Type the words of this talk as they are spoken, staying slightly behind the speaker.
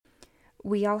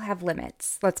We all have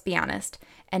limits, let's be honest,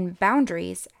 and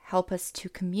boundaries help us to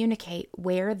communicate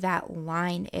where that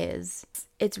line is.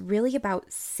 It's really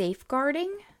about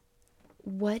safeguarding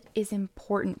what is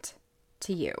important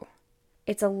to you.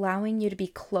 It's allowing you to be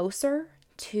closer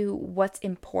to what's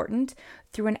important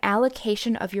through an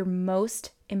allocation of your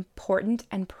most important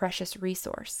and precious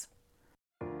resource.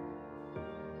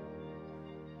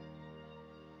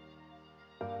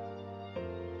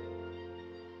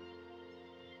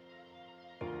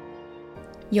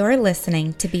 You're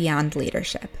listening to Beyond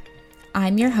Leadership.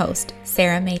 I'm your host,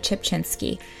 Sarah Mae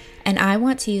Chipchinsky, and I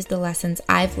want to use the lessons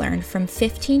I've learned from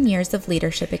 15 years of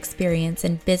leadership experience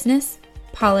in business,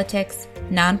 politics,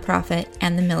 nonprofit,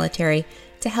 and the military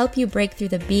to help you break through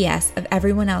the BS of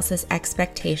everyone else's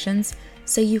expectations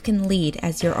so you can lead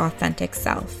as your authentic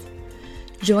self.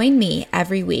 Join me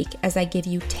every week as I give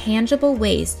you tangible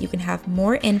ways you can have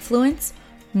more influence,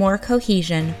 more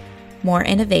cohesion, more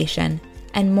innovation,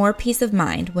 and more peace of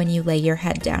mind when you lay your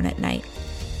head down at night.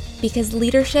 Because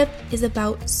leadership is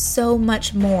about so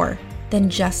much more than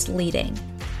just leading.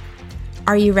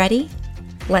 Are you ready?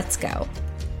 Let's go.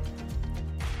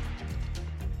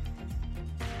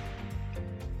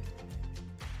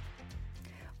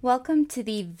 Welcome to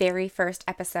the very first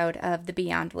episode of the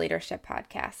Beyond Leadership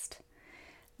podcast.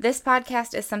 This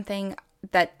podcast is something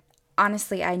that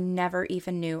honestly I never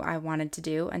even knew I wanted to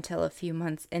do until a few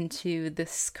months into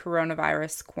this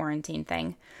coronavirus quarantine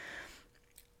thing.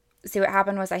 See, what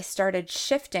happened was I started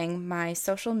shifting my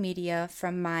social media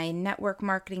from my network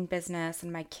marketing business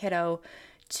and my kiddo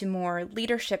to more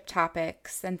leadership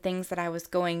topics and things that I was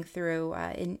going through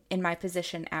in my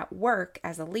position at work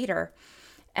as a leader.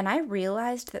 And I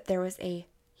realized that there was a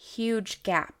huge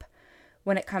gap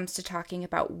when it comes to talking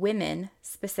about women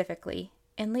specifically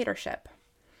in leadership.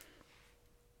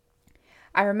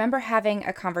 I remember having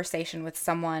a conversation with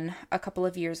someone a couple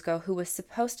of years ago who was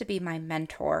supposed to be my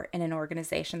mentor in an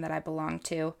organization that I belonged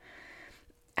to.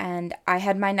 And I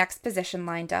had my next position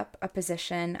lined up, a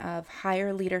position of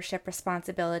higher leadership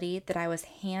responsibility that I was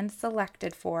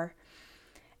hand-selected for.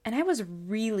 And I was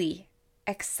really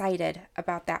excited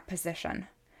about that position.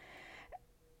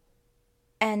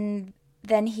 And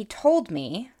then he told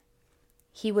me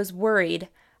he was worried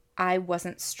I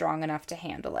wasn't strong enough to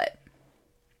handle it.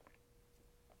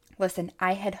 Listen,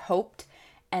 I had hoped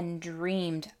and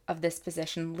dreamed of this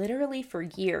position literally for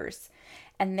years.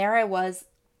 And there I was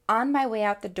on my way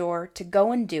out the door to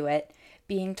go and do it,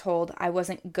 being told I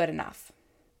wasn't good enough.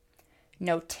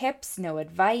 No tips, no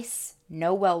advice,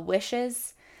 no well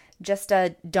wishes, just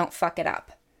a don't fuck it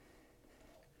up.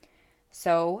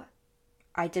 So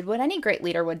I did what any great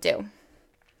leader would do.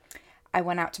 I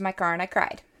went out to my car and I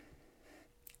cried.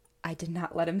 I did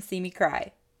not let him see me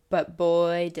cry, but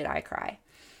boy, did I cry.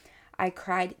 I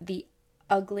cried the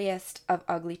ugliest of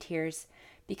ugly tears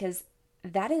because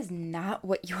that is not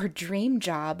what your dream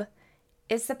job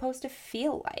is supposed to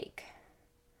feel like.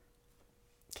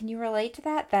 Can you relate to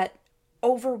that? That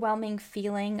overwhelming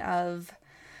feeling of,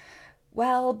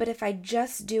 well, but if I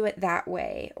just do it that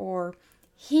way, or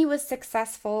he was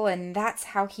successful and that's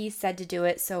how he said to do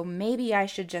it, so maybe I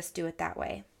should just do it that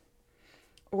way.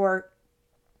 Or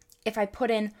if I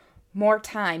put in more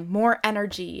time, more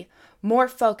energy, more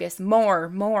focus,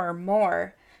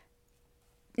 more.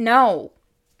 No,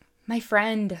 my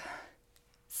friend,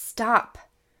 stop.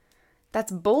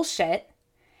 That's bullshit,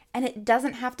 and it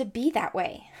doesn't have to be that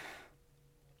way.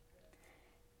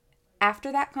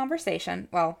 After that conversation,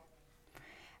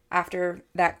 after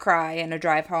that cry and a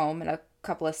drive home and a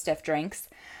couple of stiff drinks,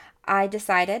 I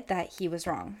decided that he was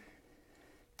wrong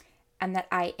and that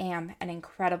I am an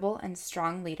incredible and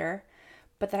strong leader,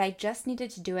 but that I just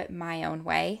needed to do it my own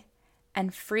way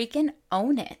and freaking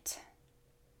own it.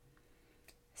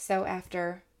 So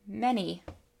after many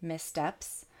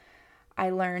missteps, I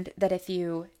learned that if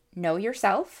you know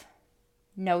yourself,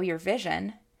 know your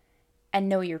vision, and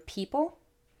know your people,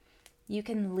 you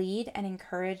can lead and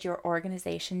encourage your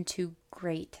organization to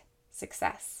great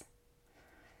success.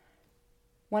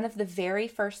 One of the very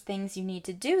first things you need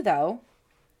to do, though,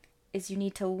 is you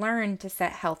need to learn to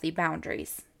set healthy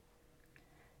boundaries.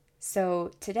 So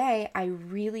today, I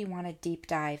really want to deep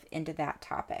dive into that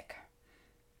topic.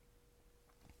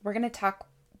 We're going to talk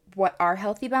what are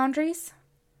healthy boundaries,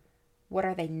 what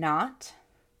are they not,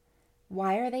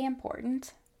 why are they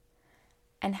important,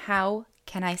 and how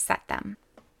can I set them?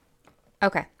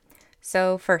 Okay,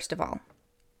 so first of all,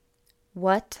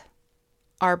 what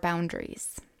are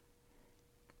boundaries?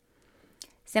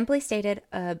 Simply stated,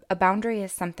 a boundary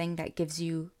is something that gives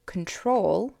you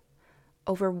control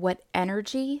over what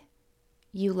energy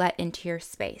you let into your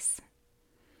space.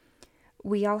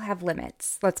 We all have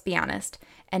limits, let's be honest,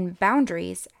 and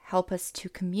boundaries help us to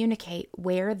communicate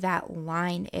where that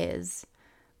line is,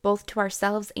 both to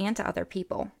ourselves and to other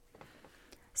people.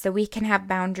 So we can have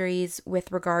boundaries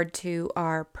with regard to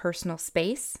our personal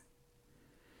space.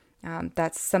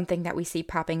 That's something that we see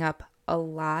popping up a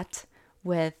lot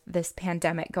with this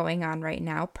pandemic going on right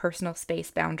now, personal space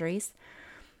boundaries.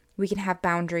 We can have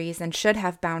boundaries and should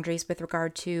have boundaries with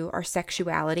regard to our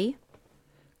sexuality,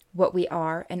 what we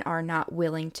are and are not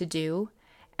willing to do,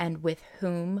 and with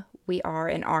whom we are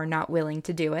and are not willing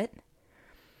to do it.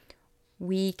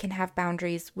 We can have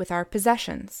boundaries with our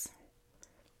possessions.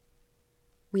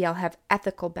 We all have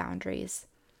ethical boundaries.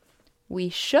 We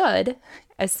should,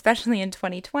 especially in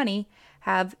 2020,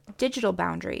 have digital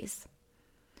boundaries.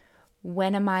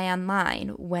 When am I online?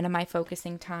 When am I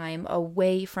focusing time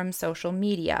away from social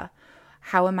media?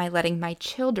 How am I letting my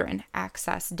children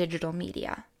access digital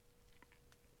media?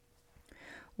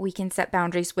 We can set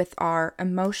boundaries with our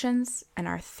emotions and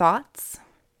our thoughts,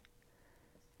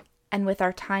 and with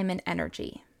our time and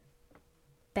energy.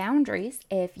 Boundaries,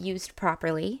 if used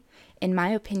properly, in my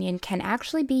opinion, can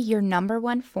actually be your number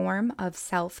one form of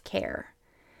self-care,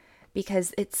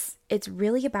 because it's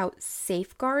really about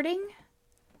safeguarding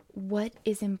what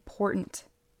is important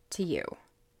to you.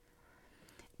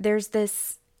 There's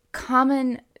this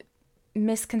common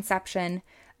misconception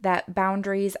that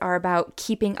boundaries are about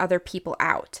keeping other people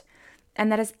out,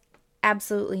 and that is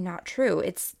absolutely not true.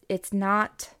 It's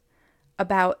not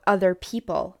about other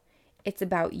people. It's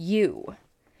about you.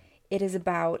 It is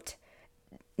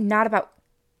not about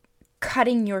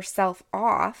cutting yourself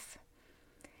off.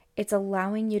 It's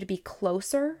allowing you to be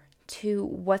closer to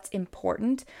what's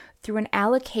important through an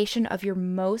allocation of your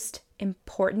most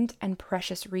important and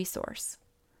precious resource.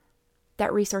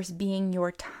 That resource being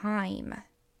your time.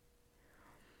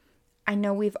 I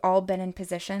know we've all been in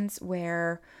positions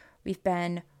where we've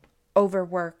been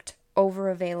overworked,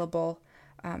 overavailable,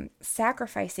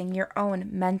 sacrificing your own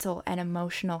mental and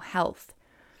emotional health,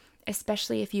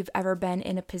 especially if you've ever been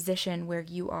in a position where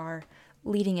you are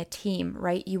leading a team,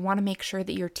 right? You want to make sure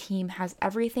that your team has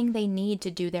everything they need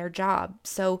to do their job.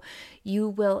 So you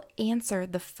will answer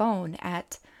the phone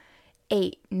at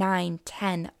 8, 9,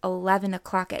 10, 11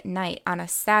 o'clock at night on a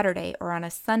Saturday or on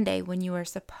a Sunday when you are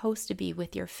supposed to be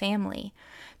with your family,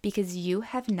 because you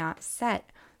have not set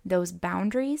those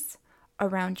boundaries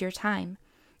around your time.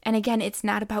 And again, it's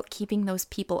not about keeping those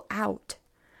people out.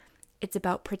 It's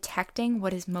about protecting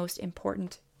what is most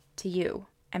important to you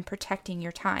and protecting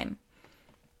your time.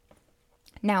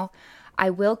 Now, I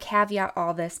will caveat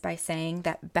all this by saying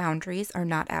that boundaries are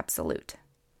not absolute.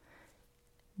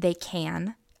 They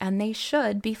can and they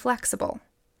should be flexible.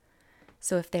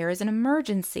 So if there is an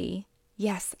emergency,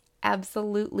 yes,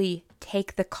 absolutely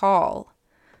take the call.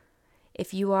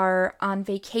 If you are on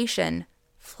vacation,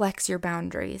 flex your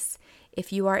boundaries.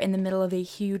 If you are in the middle of a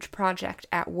huge project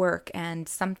at work and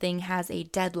something has a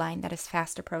deadline that is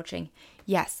fast approaching,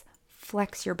 yes,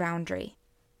 flex your boundary.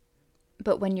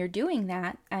 But when you're doing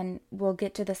that, and we'll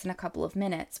get to this in a couple of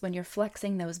minutes, when you're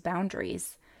flexing those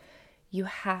boundaries, you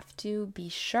have to be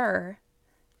sure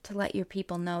to let your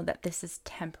people know that this is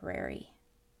temporary.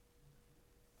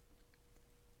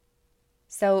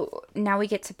 So now we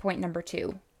get to point number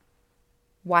 2.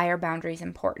 Why are boundaries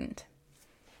important?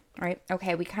 All right,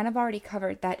 okay, we kind of already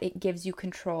covered that it gives you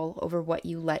control over what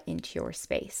you let into your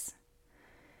space.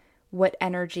 What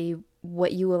energy,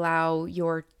 what you allow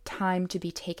your time to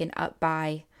be taken up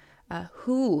by,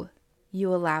 who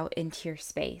you allow into your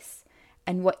space,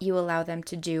 and what you allow them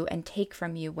to do and take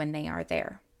from you when they are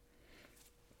there.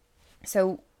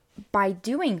 So by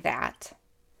doing that,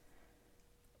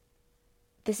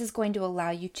 this is going to allow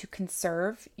you to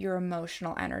conserve your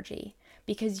emotional energy,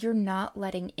 because you're not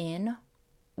letting in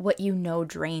what you know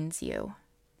drains you.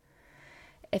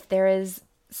 If there is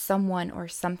someone or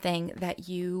something that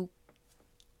you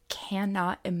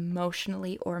cannot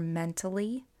emotionally or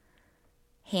mentally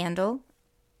handle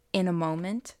in a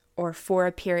moment or for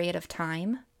a period of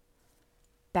time,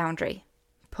 boundary,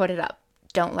 put it up,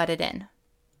 don't let it in.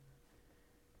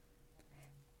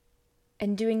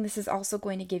 And doing this is also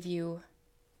going to give you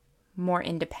more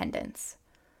independence,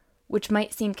 which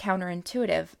might seem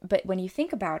counterintuitive, but when you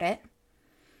think about it,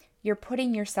 you're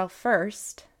putting yourself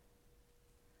first.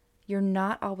 You're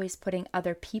not always putting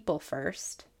other people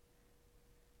first,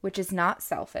 which is not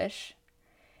selfish.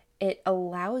 It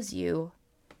allows you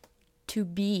to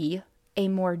be a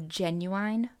more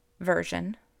genuine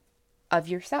version of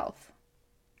yourself.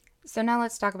 So now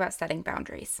let's talk about setting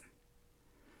boundaries.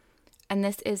 And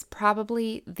this is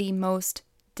probably the most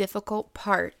difficult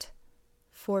part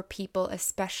for people,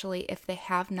 especially if they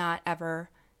have not ever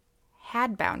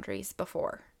had boundaries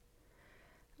before,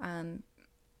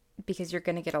 because you're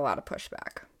going to get a lot of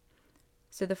pushback.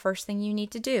 So the first thing you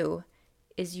need to do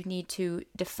is you need to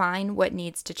define what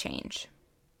needs to change.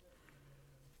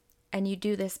 And you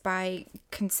do this by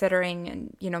considering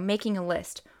and, making a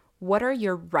list. What are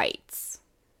your rights?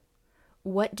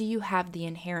 What do you have the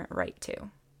inherent right to?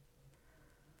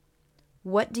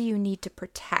 What do you need to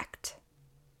protect?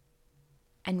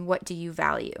 And what do you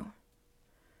value?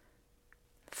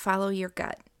 Follow your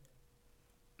gut.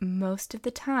 Most of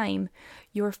the time,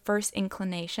 your first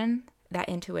inclination, that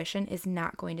intuition, is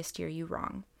not going to steer you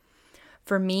wrong.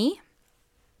 For me,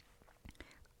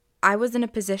 I was in a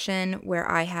position where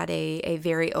I had a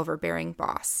very overbearing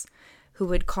boss who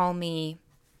would call me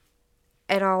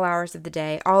at all hours of the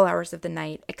day, all hours of the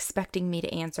night, expecting me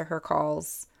to answer her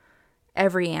calls.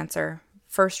 Every answer,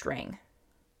 first ring.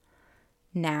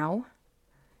 Now,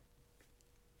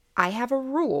 I have a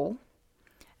rule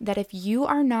that if you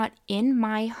are not in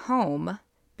my home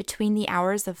between the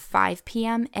hours of 5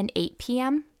 p.m. and 8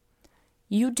 p.m.,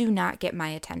 you do not get my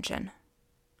attention.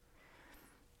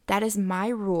 That is my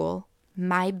rule,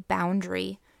 my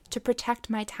boundary to protect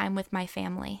my time with my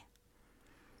family.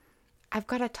 I've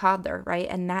got a toddler, right?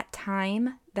 And that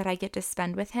time that I get to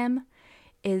spend with him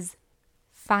is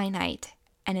finite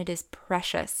and it is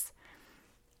precious.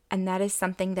 And that is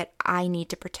something that I need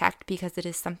to protect because it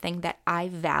is something that I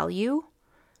value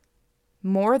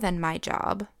more than my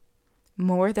job,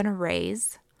 more than a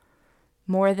raise,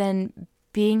 more than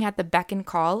being at the beck and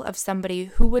call of somebody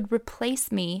who would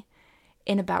replace me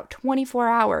in about 24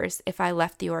 hours if I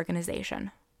left the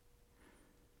organization.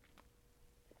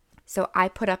 So I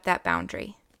put up that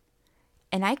boundary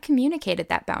and I communicated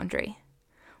that boundary,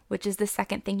 which is the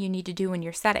second thing you need to do when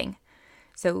you're setting.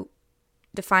 So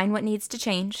define what needs to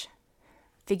change,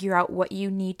 figure out what you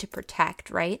need to protect,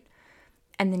 right?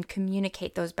 And then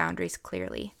communicate those boundaries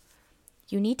clearly.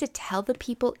 You need to tell the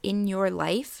people in your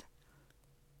life,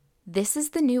 this is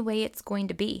the new way it's going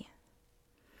to be.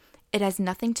 It has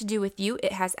nothing to do with you.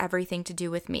 It has everything to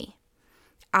do with me.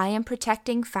 I am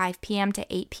protecting 5 p.m. to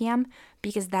 8 p.m.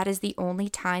 because that is the only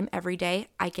time every day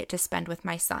I get to spend with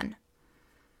my son.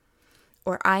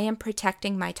 Or I am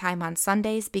protecting my time on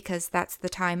Sundays because that's the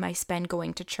time I spend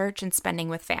going to church and spending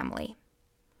with family.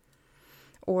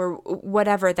 Or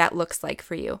whatever that looks like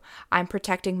for you. I'm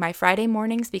protecting my Friday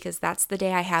mornings because that's the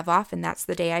day I have off and that's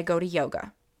the day I go to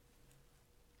yoga.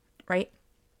 Right?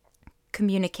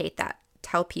 Communicate that.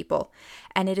 Tell people.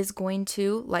 And it is going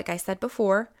to, like I said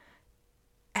before,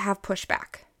 have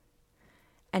pushback.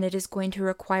 And it is going to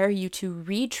require you to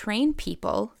retrain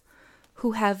people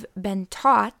who have been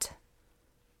taught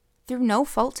through no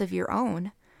fault of your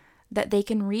own that they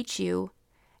can reach you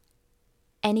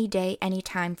any day, any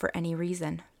time, for any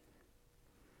reason.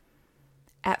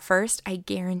 At first, I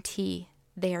guarantee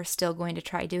they are still going to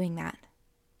try doing that.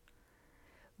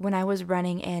 When I was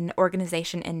running an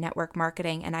organization in network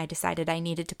marketing and I decided I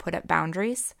needed to put up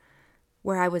boundaries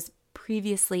where I was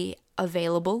previously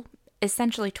available,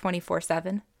 essentially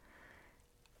 24/7,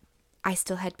 I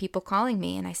still had people calling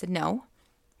me and I said, no,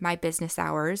 my business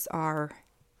hours are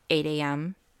 8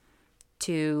 a.m.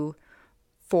 to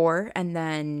 4 and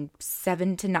then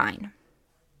 7 to 9,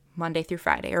 Monday through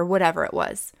Friday, or whatever it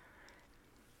was.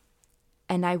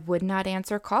 And I would not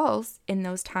answer calls in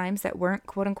those times that weren't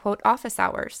quote unquote office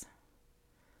hours.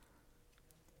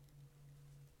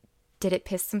 Did it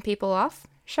piss some people off?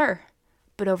 Sure.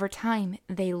 But over time,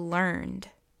 they learned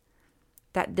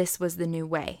that this was the new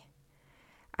way.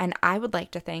 And I would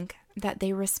like to think that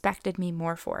they respected me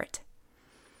more for it.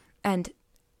 And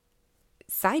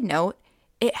side note,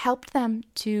 it helped them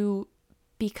to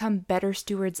become better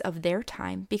stewards of their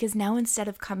time because now instead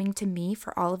of coming to me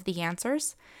for all of the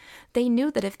answers, they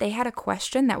knew that if they had a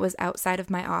question that was outside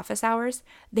of my office hours,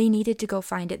 they needed to go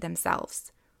find it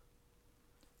themselves,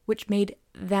 which made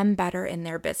them better in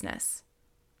their business,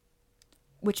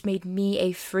 which made me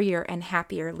a freer and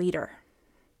happier leader.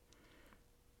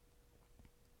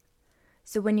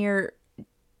 So when you're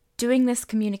doing this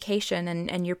communication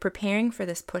and you're preparing for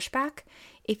this pushback,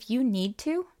 if you need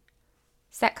to,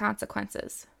 set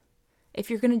consequences. If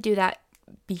you're going to do that,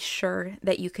 be sure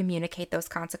that you communicate those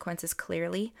consequences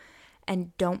clearly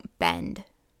and don't bend.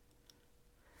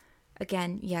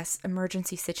 Again, yes,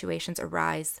 emergency situations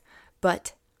arise,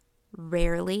 but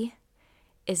rarely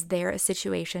is there a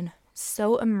situation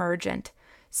so emergent,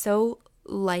 so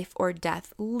life or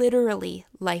death, literally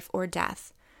life or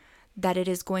death, that it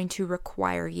is going to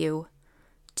require you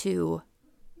to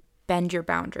bend your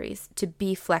boundaries, to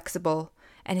be flexible,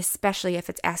 and especially if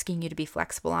it's asking you to be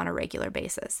flexible on a regular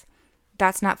basis.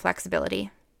 That's not flexibility.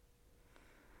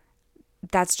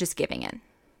 That's just giving in.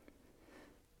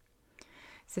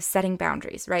 So setting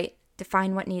boundaries, right?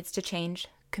 Define what needs to change,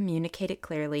 communicate it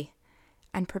clearly,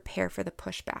 and prepare for the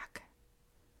pushback.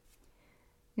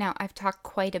 Now, I've talked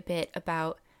quite a bit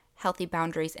about healthy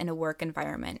boundaries in a work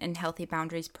environment and healthy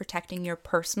boundaries protecting your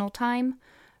personal time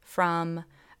from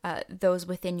those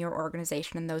within your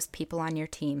organization and those people on your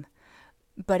team.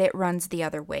 But it runs the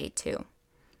other way too,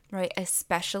 right?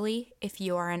 Especially if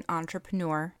you are an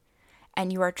entrepreneur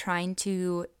and you are trying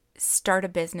to start a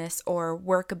business or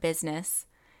work a business,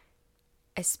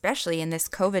 especially in this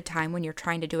COVID time when you're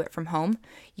trying to do it from home,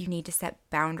 you need to set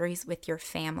boundaries with your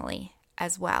family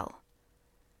as well.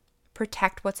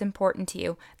 Protect what's important to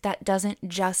you. That doesn't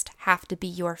just have to be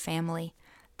your family.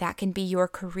 That can be your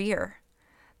career.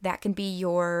 That can be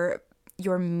your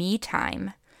me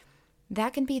time.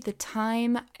 That can be the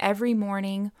time every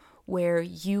morning where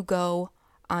you go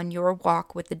on your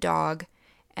walk with the dog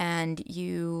and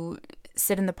you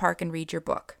sit in the park and read your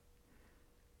book.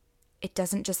 It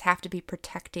doesn't just have to be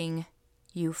protecting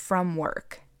you from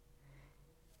work.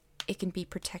 It can be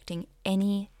protecting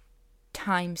any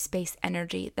time, space,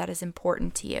 energy that is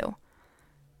important to you.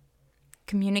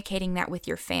 Communicating that with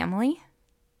your family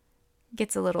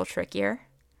gets a little trickier,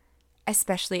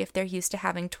 especially if they're used to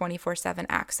having 24/7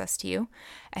 access to you,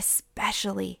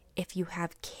 especially if you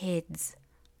have kids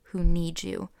who need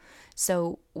you.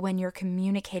 So when you're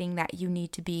communicating that, you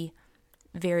need to be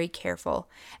very careful,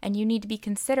 and you need to be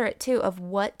considerate too of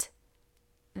what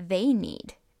they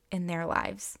need in their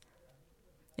lives.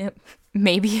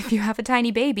 Maybe if you have a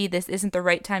tiny baby, this isn't the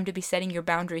right time to be setting your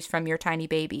boundaries from your tiny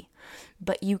baby,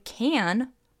 but you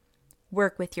can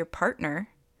work with your partner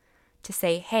to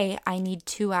say, hey, I need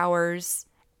 2 hours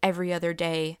every other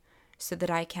day so that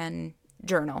I can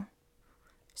journal,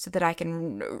 so that I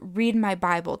can read my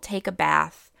Bible, take a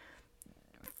bath,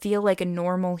 feel like a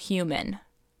normal human.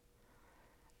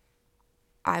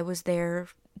 I was there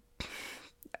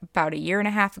about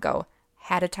 1.5 years ago,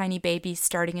 had a tiny baby,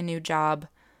 starting a new job,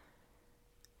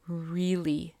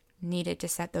 really needed to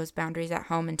set those boundaries at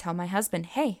home and tell my husband,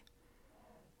 hey,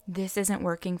 this isn't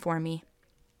working for me.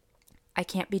 I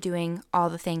can't be doing all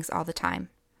the things all the time.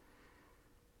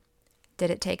 Did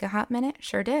it take a hot minute?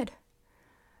 Sure did.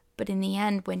 But in the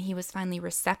end, when he was finally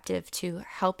receptive to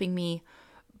helping me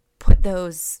put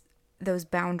those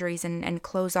boundaries and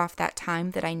close off that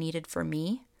time that I needed for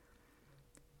me,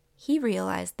 he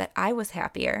realized that I was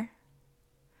happier,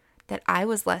 that I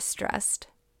was less stressed,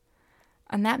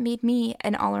 and that made me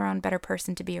an all-around better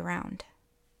person to be around.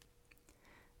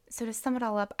 So to sum it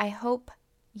all up, I hope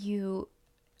you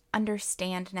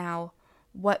understand now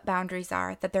what boundaries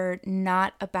are, that they're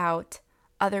not about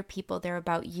other people, they're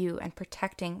about you and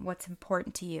protecting what's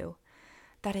important to you,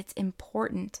 that it's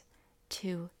important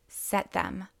to set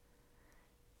them,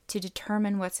 to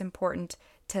determine what's important,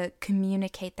 to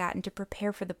communicate that, and to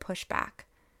prepare for the pushback.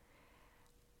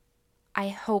 I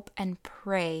hope and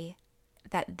pray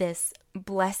that this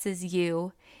blesses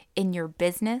you in your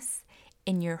business,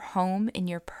 in your home, in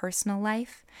your personal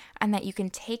life, and that you can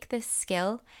take this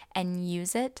skill and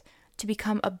use it to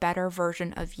become a better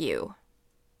version of you.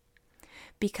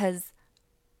 Because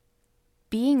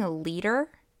being a leader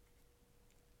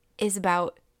is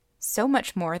about so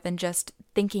much more than just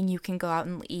thinking you can go out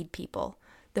and lead people.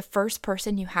 The first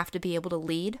person you have to be able to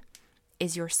lead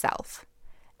is yourself.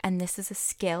 And this is a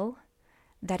skill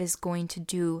that is going to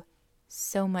do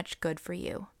so much good for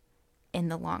you in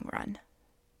the long run.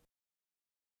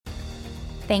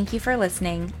 Thank you for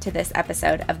listening to this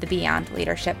episode of the Beyond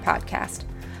Leadership Podcast.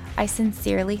 I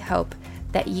sincerely hope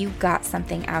that you got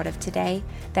something out of today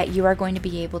that you are going to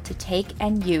be able to take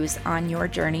and use on your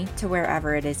journey to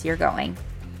wherever it is you're going.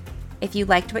 If you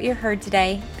liked what you heard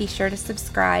today, be sure to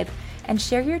subscribe and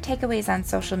share your takeaways on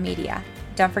social media.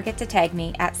 Don't forget to tag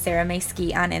me at Sarah May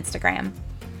Ski on Instagram.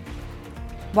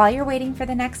 While you're waiting for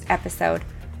the next episode,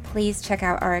 please check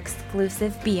out our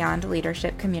exclusive Beyond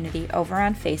Leadership community over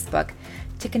on Facebook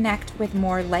to connect with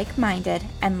more like-minded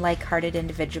and like-hearted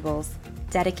individuals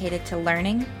dedicated to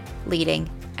learning, leading,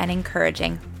 and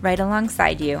encouraging right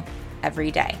alongside you every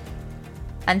day.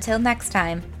 Until next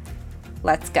time,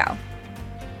 let's go.